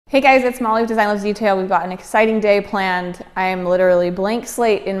Hey guys, it's Molly with Design Loves Detail. We've got an exciting day planned. I am literally blank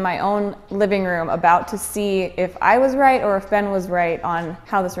slate in my own living room about to see if I was right or if Ben was right on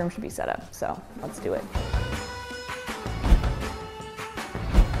how this room should be set up. So let's do it.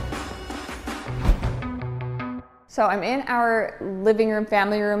 So I'm in our living room,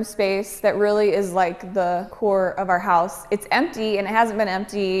 family room space that really is like the core of our house. It's empty and it hasn't been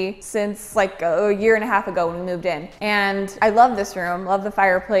empty since like a year and a half ago when we moved in. And I love this room, love the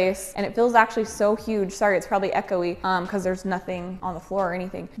fireplace, and it feels actually so huge. Sorry, it's probably echoey because there's nothing on the floor or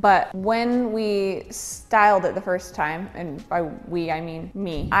anything. But when we styled it the first time, and by we, I mean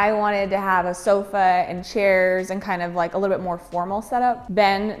me, I wanted to have a sofa and chairs and kind of like a little bit more formal setup.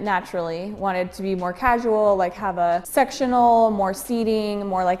 Ben naturally wanted to be more casual, like have a sectional, more seating,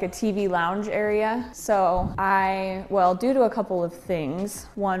 more like a TV lounge area. So due to a couple of things,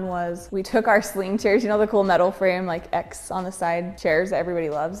 one was we took our sling chairs, you know, the cool metal frame, like X on the side chairs that everybody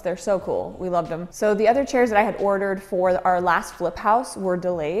loves. They're so cool. We loved them. So the other chairs that I had ordered for our last flip house were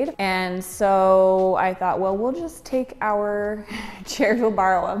delayed. And so I thought, well, we'll just take our chairs, we'll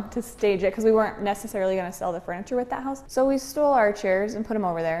borrow them to stage it because we weren't necessarily going to sell the furniture with that house. So we stole our chairs and put them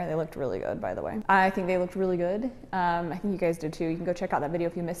over there. They looked really good, by the way. I think they looked really good. I think you guys did too. You can go check out that video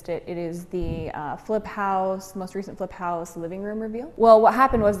if you missed it. It is the flip house, most recent flip house living room reveal. Well, what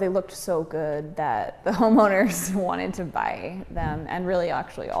happened was they looked so good that the homeowners wanted to buy them, and really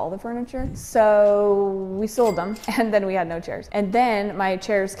actually all the furniture. So we sold them and then we had no chairs. And then my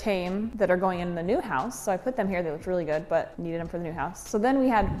chairs came that are going in the new house. So I put them here. They looked really good, but needed them for the new house. So then we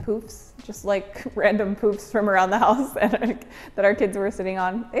had poofs, just like random poofs from around the house that our kids were sitting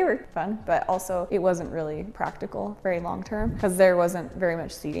on. They were fun, but also it wasn't really practical very long term because there wasn't very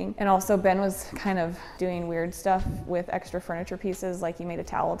much seating. And also Ben was kind of doing weird stuff with extra furniture pieces, like he made a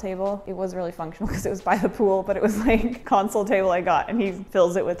towel table. It was really functional because it was by the pool, but it was like a console table I got and he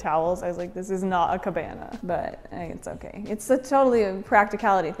fills it with towels. I was like, this is not a cabana, but it's okay. It's totally a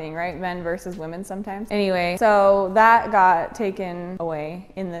practicality thing, right? Men versus women sometimes. Anyway, so that got taken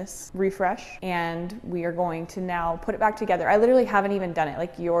away in this refresh and we are going to now put it back together. I literally haven't even done it.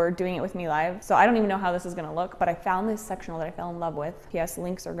 Like, you're doing it with me live. So I don't even know how this is gonna look, but I found this sectional that I fell in love with. Yes,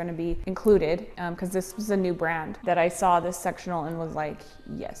 links are gonna be included because this was a new brand that I saw this sectional and was like,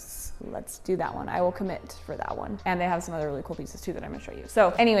 yes, let's do that one. I will commit for that one. And they have some other really cool pieces too that I'm gonna show you.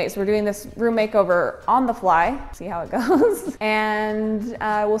 So anyways, we're doing this room makeover on the fly, see how it goes. And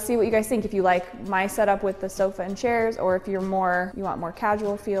we'll see what you guys think. If you like my setup with the sofa and chairs, or if you want more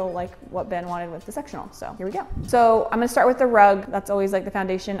casual feel like what Ben wanted with the sectional. So here we go. So I'm gonna start with the rug. That's always like the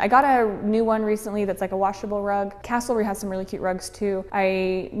foundation. I got a new one recently that's like a washable rug. Castlery has some really cute rugs too.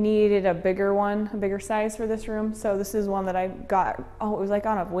 I needed a bigger one, a bigger size for this room. So this is one that I got, oh, it was like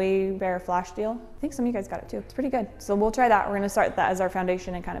on a way better flash deal. I think some of you guys got it too. It's pretty good. So we'll try that. We're gonna start that as our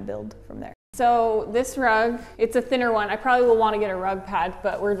foundation and kind of build from there. So this rug, it's a thinner one. I probably will want to get a rug pad,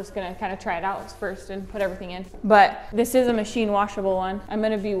 but we're just gonna kind of try it out first and put everything in. But this is a machine washable one. I'm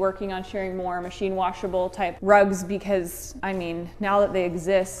gonna be working on sharing more machine washable type rugs because, I mean, now that they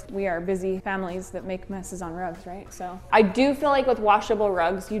exist, we are busy families that make messes on rugs, right? So I do feel like with washable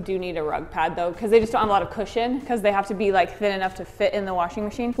rugs, you do need a rug pad though, because they just don't have a lot of cushion because they have to be like thin enough to fit in the washing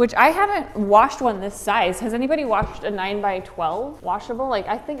machine, which I haven't washed one this size. Has anybody washed a 9x12 washable? Like,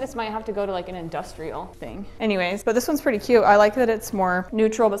 I think this might have to go to like an industrial thing. Anyways, but this one's pretty cute. I like that it's more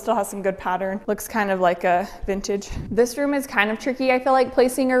neutral but still has some good pattern. Looks kind of like a vintage. This room is kind of tricky, I feel like,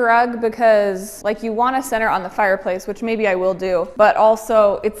 placing a rug because like you want to center on the fireplace, which maybe I will do, but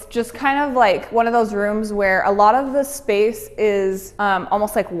also it's just kind of like one of those rooms where a lot of the space is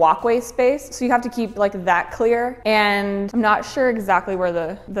almost like walkway space, so you have to keep like that clear, and I'm not sure exactly where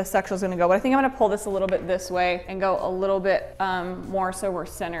the sectional is going to go, but I think I'm going to pull this a little bit this way and go a little bit more so we're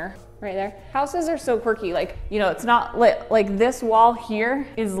center. Right there. Houses are so quirky. Like, you know, it's not like this wall here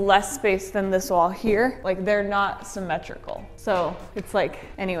is less space than this wall here. Like, they're not symmetrical. So it's like,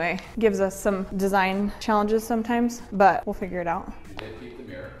 anyway, gives us some design challenges sometimes, but we'll figure it out. You did keep the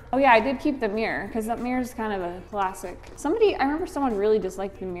mirror. Oh yeah, I did keep the mirror because that mirror is kind of a classic. I remember someone really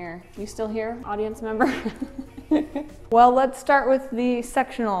disliked the mirror. You still here, audience member? Well, let's start with the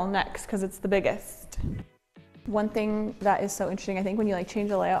sectional next because it's the biggest. One thing that is so interesting, I think, when you like change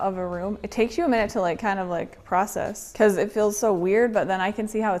the layout of a room, it takes you a minute to like kind of like process because it feels so weird, but then I can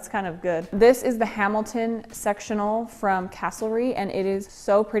see how it's kind of good. This is the Hamilton sectional from Castlery and it is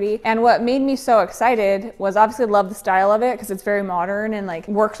so pretty. And what made me so excited was obviously love the style of it because it's very modern and like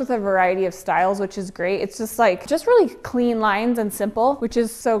works with a variety of styles, which is great. It's just like really clean lines and simple, which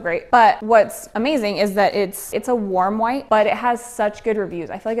is so great. But what's amazing is that it's a warm white, but it has such good reviews.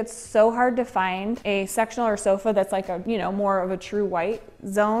 I feel like it's so hard to find a sectional or sofa sofa that's like a, you know, more of a true white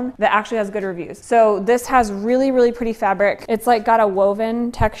zone that actually has good reviews. So this has really, really pretty fabric. It's like got a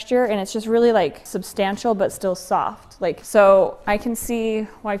woven texture and it's just really like substantial, but still soft. Like, so I can see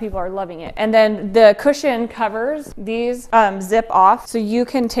why people are loving it. And then the cushion covers, these zip off. So you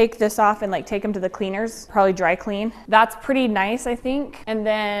can take this off and like take them to the cleaners, probably dry clean. That's pretty nice, I think. And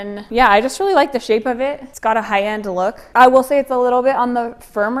then, yeah, I just really like the shape of it. It's got a high-end look. I will say it's a little bit on the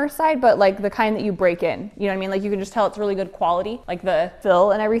firmer side, but like the kind that you break in, you know what I mean? Like you can just tell it's really good quality, like the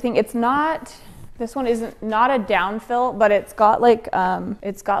fill and everything. It's not, this one isn't not a down fill, but it's got like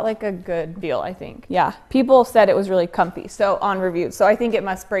a good feel, I think. Yeah, people said it was really comfy, so on reviews. So I think it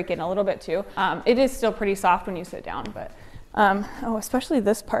must break in a little bit too. It is still pretty soft when you sit down, but oh, especially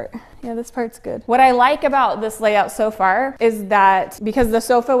this part. Yeah, this part's good. What I like about this layout so far is that because the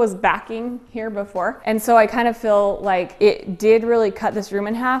sofa was backing here before, and so I kind of feel like it did really cut this room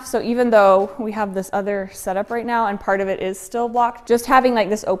in half. So even though we have this other setup right now and part of it is still blocked, just having like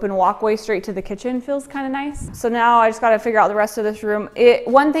this open walkway straight to the kitchen feels kind of nice. So now I just got to figure out the rest of this room.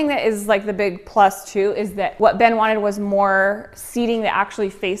 One thing that is like the big plus too is that what Ben wanted was more seating that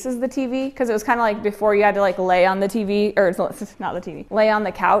actually faces the TV, because it was kind of like before you had to like lay on the TV, or not the TV, lay on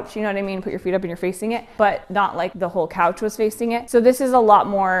the couch, you know what I mean? Put your feet up and you're facing it, but not like the whole couch was facing it. So this is a lot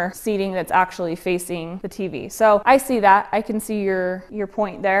more seating that's actually facing the TV. So I see that. I can see your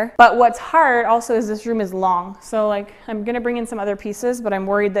point there. But what's hard also is this room is long. So like I'm gonna bring in some other pieces, but I'm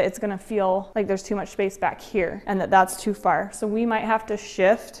worried that it's gonna feel like there's too much space back here and that's too far. So we might have to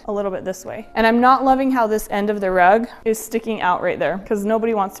shift a little bit this way. And I'm not loving how this end of the rug is sticking out right there, because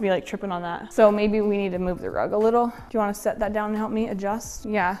nobody wants to be like tripping on that. So maybe we need to move the rug a little. Do you want to set that down and help me adjust?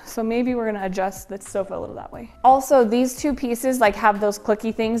 Yeah, so maybe we're gonna adjust the sofa a little that way. Also, these two pieces like have those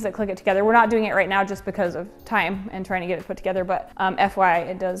clicky things that click it together. We're not doing it right now just because of time and trying to get it put together, but FYI,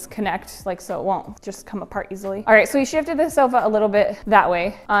 it does connect, like, so it won't just come apart easily. All right, so we shifted the sofa a little bit that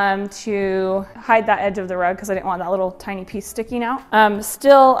way to hide that edge of the rug, because I didn't want that little tiny piece sticking out.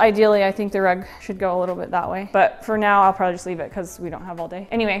 Still, ideally, I think the rug should go a little bit that way, but for now, I'll probably just leave it because we don't have all day.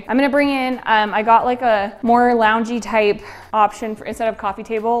 Anyway, I'm gonna bring in, I got like a more loungy type option for instead of coffee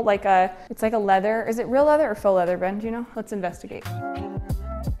table, like it's like a leather. Is it real leather or faux leather, Ben? Do you know? Let's investigate.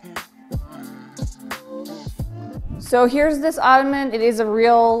 So here's this Ottoman. It is a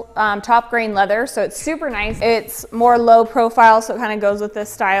real top grain leather, so it's super nice. It's more low profile, so it kind of goes with this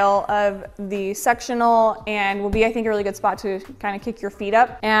style of the sectional, and will be, I think, a really good spot to kind of kick your feet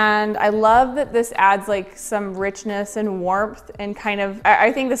up. And I love that this adds like some richness and warmth, and kind of,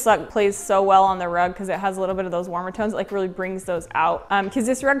 I think this look plays so well on the rug because it has a little bit of those warmer tones. It like really brings those out. Because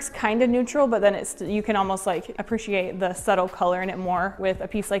this rug's kind of neutral, but then you can almost like appreciate the subtle color in it more with a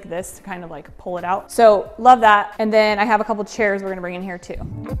piece like this to kind of like pull it out. So love that. And then I have a couple chairs we're gonna bring in here too.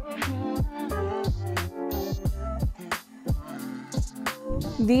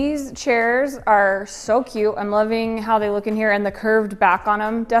 These chairs are so cute. I'm loving how they look in here, and the curved back on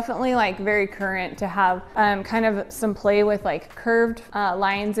them. Definitely like very current to have kind of some play with like curved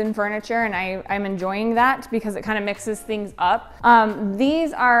lines in furniture, and I'm enjoying that because it kind of mixes things up.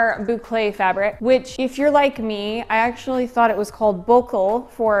 These are boucle fabric, which if you're like me, I actually thought it was called boucle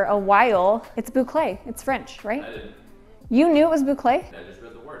for a while. It's boucle, it's French, right? I didn't. You knew it was boucle? I just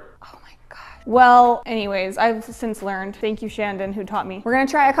read the word. Oh my God. Well, anyways, I've since learned. Thank you, Shandon, who taught me. We're gonna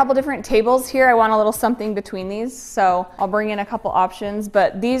try a couple different tables here. I want a little something between these, so I'll bring in a couple options.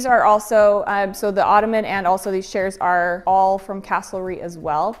 But these are also, so the Ottoman and also these chairs are all from Castlery as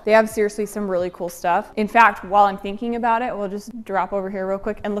well. They have seriously some really cool stuff. In fact, while I'm thinking about it, we'll just drop over here real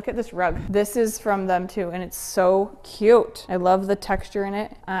quick and look at this rug. This is from them too, and it's so cute. I love the texture in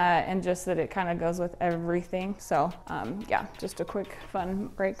it, and just that it kind of goes with everything. So yeah, just a quick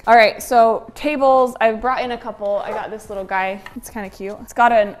fun break. All right, so tables, I've brought in a couple. I got this little guy. It's kind of cute. It's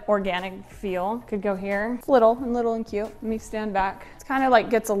got an organic feel. Could go here. It's little and cute. Let me stand back. It's kind of like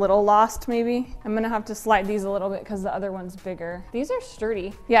gets a little lost maybe. I'm gonna have to slide these a little bit because the other one's bigger. These are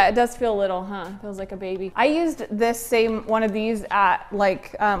sturdy. Yeah, it does feel little, huh? Feels like a baby. I used this same one of these at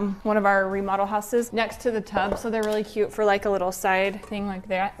like one of our remodel houses next to the tub. So they're really cute for like a little side thing like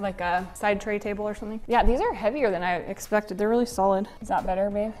that, like a side tray table or something. Yeah, these are heavier than I expected. They're really solid. Is that better,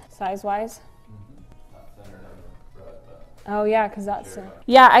 babe? Size-wise? Oh yeah, because that's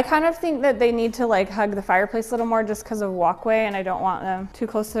yeah, I kind of think that they need to like hug the fireplace a little more just because of walkway, and I don't want them too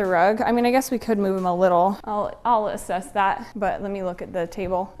close to the rug. I mean, I guess we could move them a little. I'll assess that, but let me look at the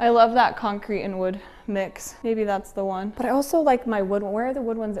table. I love that concrete and wood mix. Maybe that's the one. But I also like my wood one. Where are the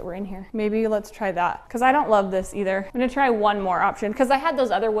wood ones that were in here? Maybe let's try that, because I don't love this either. I'm gonna try one more option, because I had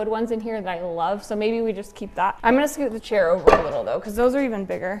those other wood ones in here that I love, so maybe we just keep that. I'm gonna scoot the chair over a little though, because those are even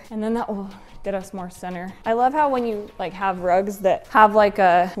bigger. And then that will get us more center. I love how when you like have rugs that have like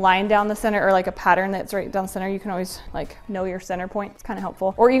a line down the center or like a pattern that's right down the center, you can always like know your center point. It's kind of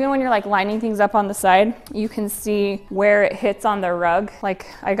helpful. Or even when you're like lining things up on the side, you can see where it hits on the rug. Like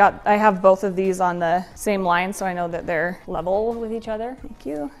I have both of these on the same line, so I know that they're level with each other. Thank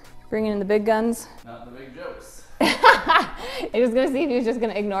you. Bringing in the big guns. Not the big jokes. I was gonna see if he was just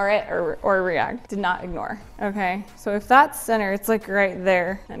gonna ignore it or react. Did not ignore. Okay, so if that's center, it's like right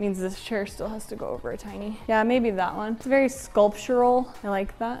there. That means this chair still has to go over a tiny. Yeah, maybe that one. It's very sculptural. I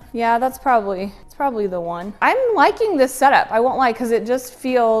like that. Yeah, it's probably the one. I'm liking this setup. I won't lie, because it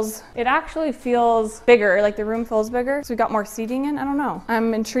actually feels bigger. Like the room feels bigger. So we got more seating in. I don't know.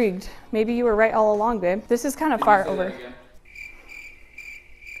 I'm intrigued. Maybe you were right all along, babe. This is kind of far over.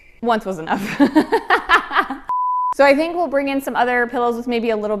 Once was enough. So I think we'll bring in some other pillows with maybe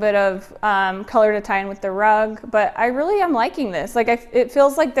a little bit of color to tie in with the rug, but I really am liking this. Like it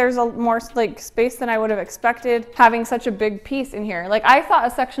feels like there's a more like space than I would have expected having such a big piece in here. Like I thought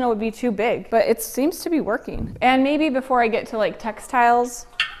a sectional would be too big, but it seems to be working. And maybe before I get to like textiles,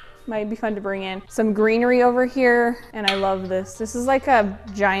 might be fun to bring in some greenery over here. And I love this. This is like a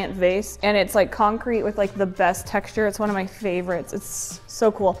giant vase, and it's like concrete with like the best texture. It's one of my favorites. It's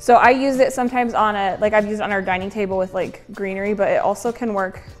so cool. So I use it sometimes on I've used it on our dining table with like greenery, but it also can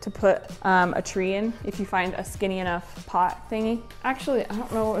work to put a tree in if you find a skinny enough pot thingy. Actually, I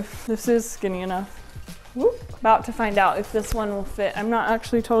don't know if this is skinny enough. Whoop. About to find out if this one will fit. I'm not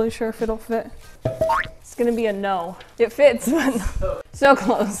actually totally sure if it'll fit. It's gonna be a no. It fits, but so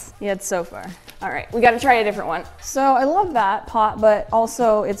close. Yet so far. All right, we gotta try a different one. So I love that pot, but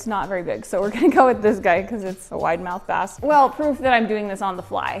also it's not very big. So we're gonna go with this guy because it's a wide mouth bass. Well, proof that I'm doing this on the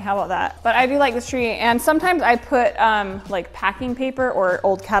fly. How about that? But I do like this tree, and sometimes I put like packing paper or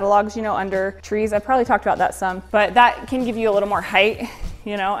old catalogs, you know, under trees. I've probably talked about that some, but that can give you a little more height,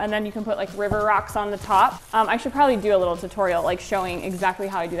 you know, and then you can put like river rocks on the top. I should probably do a little tutorial like showing exactly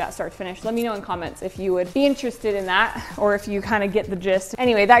how I do that start to finish. Let me know in comments if you would be interested in that, or if you kind of get the gist.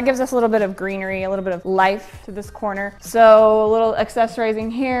 Anyway, that gives us a little bit of greenery, a little bit of life to this corner. So a little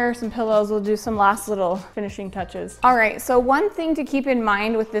accessorizing here, some pillows. We'll do some last little finishing touches. All right, so one thing to keep in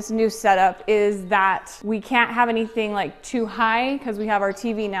mind with this new setup is that we can't have anything like too high, because we have our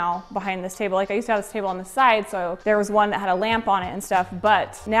TV now behind this table. Like I used to have this table on the side, so there was one that had a lamp on it and stuff,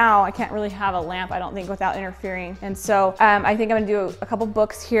 but now I can't really have a lamp, I don't think, without interfering. And so I think I'm gonna do a couple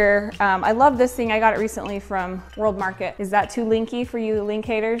books here. I love this thing. I got it recently from World Market. Is that too linky for you link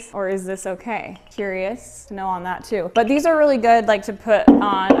haters, or is this okay? Curious to know on that too. But these are really good, like to put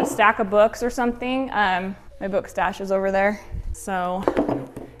on a stack of books or something. My book stash is over there. So,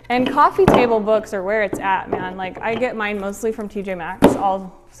 and coffee table books are where it's at, man. Like I get mine mostly from TJ Maxx.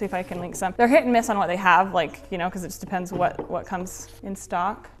 I'll see if I can link some. They're hit and miss on what they have, like, you know, because it just depends what comes in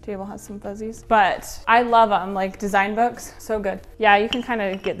stock. Table has some fuzzies, but I love them, like design books, so good. Yeah, you can kind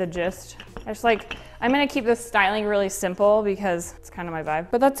of get the gist. I'm gonna keep this styling really simple because it's kind of my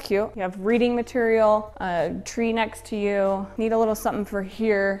vibe, but that's cute. You have reading material, a tree next to you, need a little something for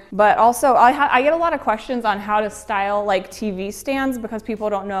here. But also I get a lot of questions on how to style like TV stands, because people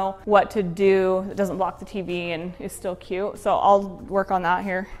don't know what to do that doesn't block the TV and is still cute. So I'll work on that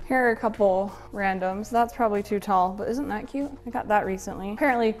here. Here are a couple randoms. That's probably too tall, but isn't that cute? I got that recently.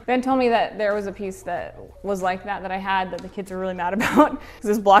 Apparently Ben told me that there was a piece that was like that I had that the kids were really mad about because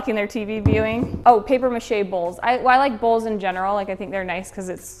it's blocking their TV viewing. Oh, paper mache bowls. I like bowls in general. Like I think they're nice because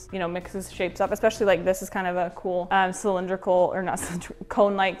it's, you know, mixes shapes up, especially like this is kind of a cool cylindrical, or not cylindrical,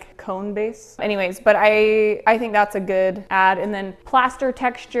 cone base. Anyways, but I think that's a good add. And then plaster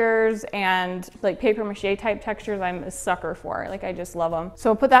textures and like paper mache type textures, I'm a sucker for. Like I just love them. So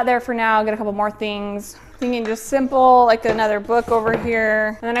I'll put that there for now. Get a couple more things. Thinking just simple, like another book over here.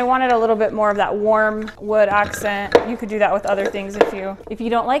 And then I wanted a little bit more of that warm wood accent. You could do that with other things if you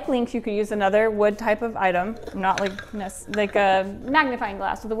don't like links, you could use another wood type of item. Not like a magnifying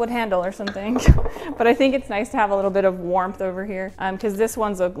glass with a wood handle or something. But I think it's nice to have a little bit of warmth over here because this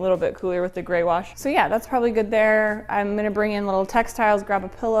one's a little bit cooler with the gray wash. So yeah, that's probably good there. I'm gonna bring in little textiles, grab a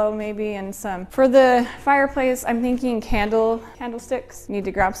pillow maybe, and some. For the fireplace, I'm thinking candlesticks. Need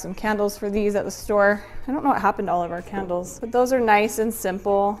to grab some candles for these at the store. I don't know what happened to all of our candles, but those are nice and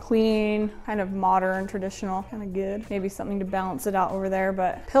simple, clean, kind of modern, traditional, kind of good. Maybe something to balance it out over there,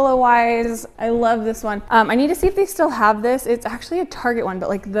 but pillow-wise, I love this one. I need to see if they still have this. It's actually a Target one, but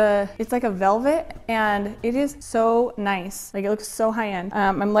like it's like a velvet and it is so nice. Like it looks so high-end.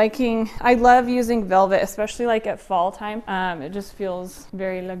 I love using velvet, especially like at fall time. It just feels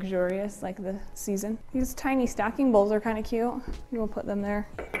very luxurious, like the season. These tiny stacking bowls are kind of cute. We'll put them there.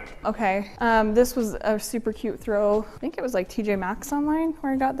 Okay, this was a super cute throw. I think it was like TJ Maxx online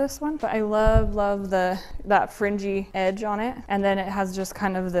where I got this one, but I love that fringy edge on it. And then it has just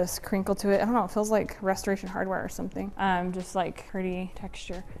kind of this crinkle to it. I don't know, it feels like Restoration Hardware or something. Just like pretty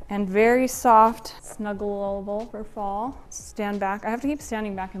texture and very soft, snuggleable for fall. Stand back. I have to keep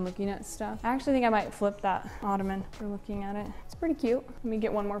standing back and looking at stuff. I actually think I might flip that Ottoman for looking at it. It's pretty cute. Let me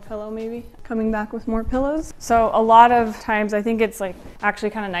get one more pillow maybe. Coming back with more pillows. So a lot of times I think it's like actually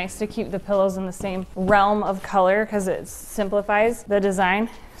kind of nice to keep the pillows in the same realm of color because it simplifies the design.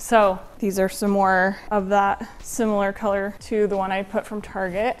 So these are some more of that similar color to the one I put from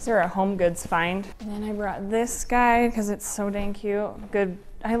Target. These are a Home Goods find. And then I brought this guy because it's so dang cute. Good.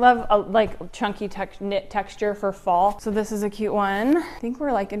 I love a like chunky knit texture for fall. So this is a cute one. I think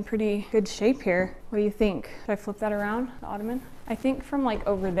we're like in pretty good shape here. What do you think? Should I flip that around, the Ottoman? I think from like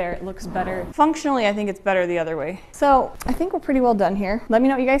over there, it looks better. Functionally, I think it's better the other way. So I think we're pretty well done here. Let me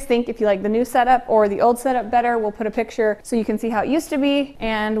know what you guys think. If you like the new setup or the old setup better, we'll put a picture so you can see how it used to be.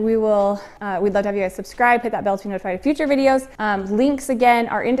 And we'd love to have you guys subscribe, hit that bell to be notified of future videos. Links again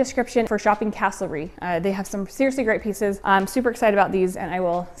are in description for shopping Castlery. They have some seriously great pieces. I'm super excited about these and I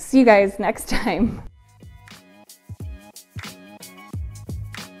will see you guys next time.